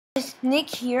It's Nick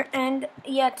here, and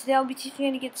yeah, today I'll be teaching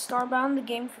you how to get Starbound, the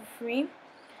game, for free.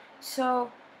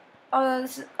 So,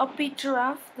 this is Upbeat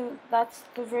Giraffe. That's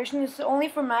the version. It's only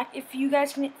for Mac. If you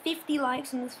guys can hit 50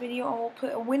 likes in this video, I will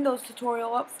put a Windows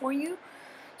tutorial up for you.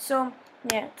 So,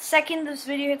 yeah, the second this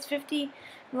video hits 50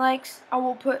 likes, I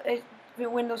will put a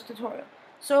Windows tutorial.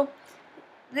 So,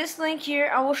 this link here,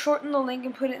 I will shorten the link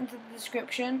and put it into the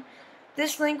description.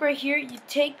 This link right here, you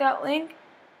take that link.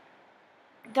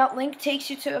 That link takes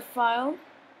you to a file.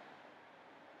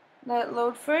 Let it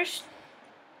load first.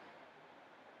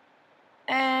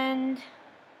 And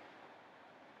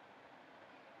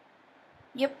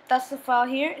yep, that's the file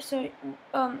here. So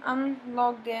I'm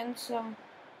logged in, so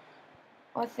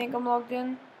I think I'm logged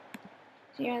in.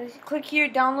 So yeah, click here,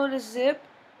 download a zip.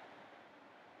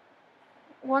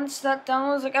 Once that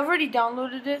downloads, like I've already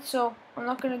downloaded it, so I'm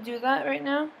not gonna do that right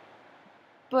now.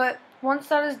 But once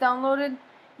that is downloaded,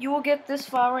 you will get this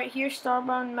file right here,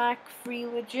 Starbound Mac free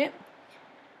legit.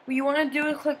 What you want to do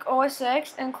is click OS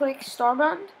X and click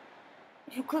Starbound.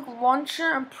 If you click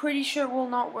launcher, I'm pretty sure it will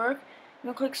not work.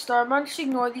 You'll click Starbound. Just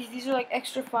ignore these. These are like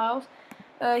extra files.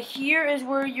 Here is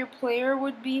where your player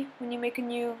would be when you make a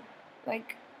new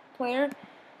player.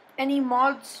 Any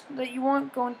mods that you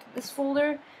want go into this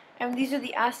folder, and these are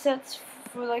the assets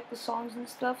for like the songs and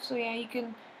stuff. So yeah, you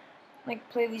can like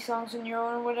play these songs on your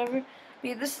own or whatever. But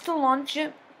yeah, this is to launch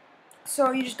it.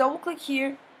 So you just double click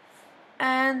here,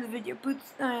 and the video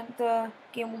boots, and the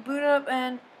game will boot up,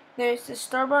 and there's the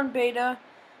Starbound beta.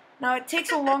 Now it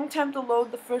takes a long time to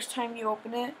load the first time you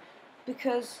open it,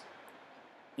 because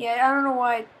yeah, I don't know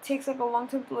why it takes like a long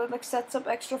time to load. Like sets up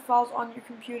extra files on your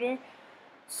computer.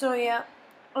 So yeah,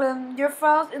 your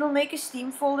files, it'll make a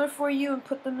Steam folder for you and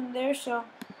put them in there. So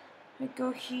I go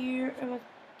here, and I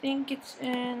think it's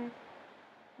in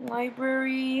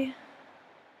library,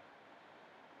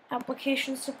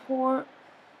 application support,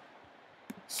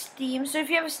 Steam. So if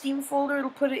you have a Steam folder, it'll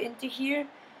put it into here.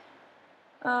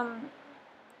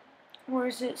 Where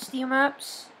is it? Steam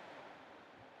apps.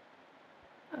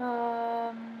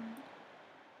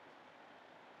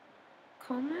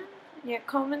 Common? Yeah,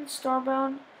 common,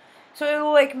 Starbound. So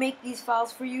it'll like make these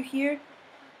files for you here.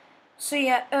 So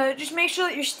yeah, just make sure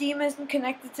that your Steam isn't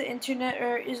connected to internet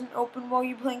or isn't open while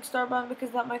you're playing Starbound,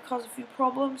 because that might cause a few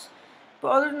problems.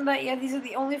 But other than that, yeah, these are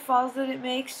the only files that it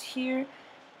makes here.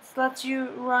 This lets you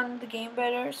run the game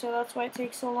better, so that's why it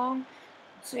takes so long.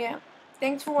 So yeah,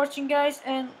 thanks for watching, guys,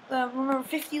 and remember,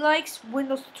 50 likes,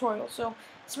 Windows tutorial. So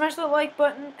smash that like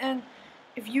button, and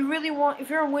if you're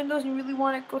on Windows and you really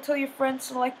want it, go tell your friends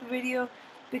to like the video,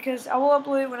 because I will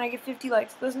upload it when I get 50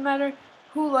 likes. Doesn't matter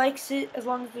who likes it, as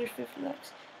long as there's 50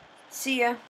 likes. See ya.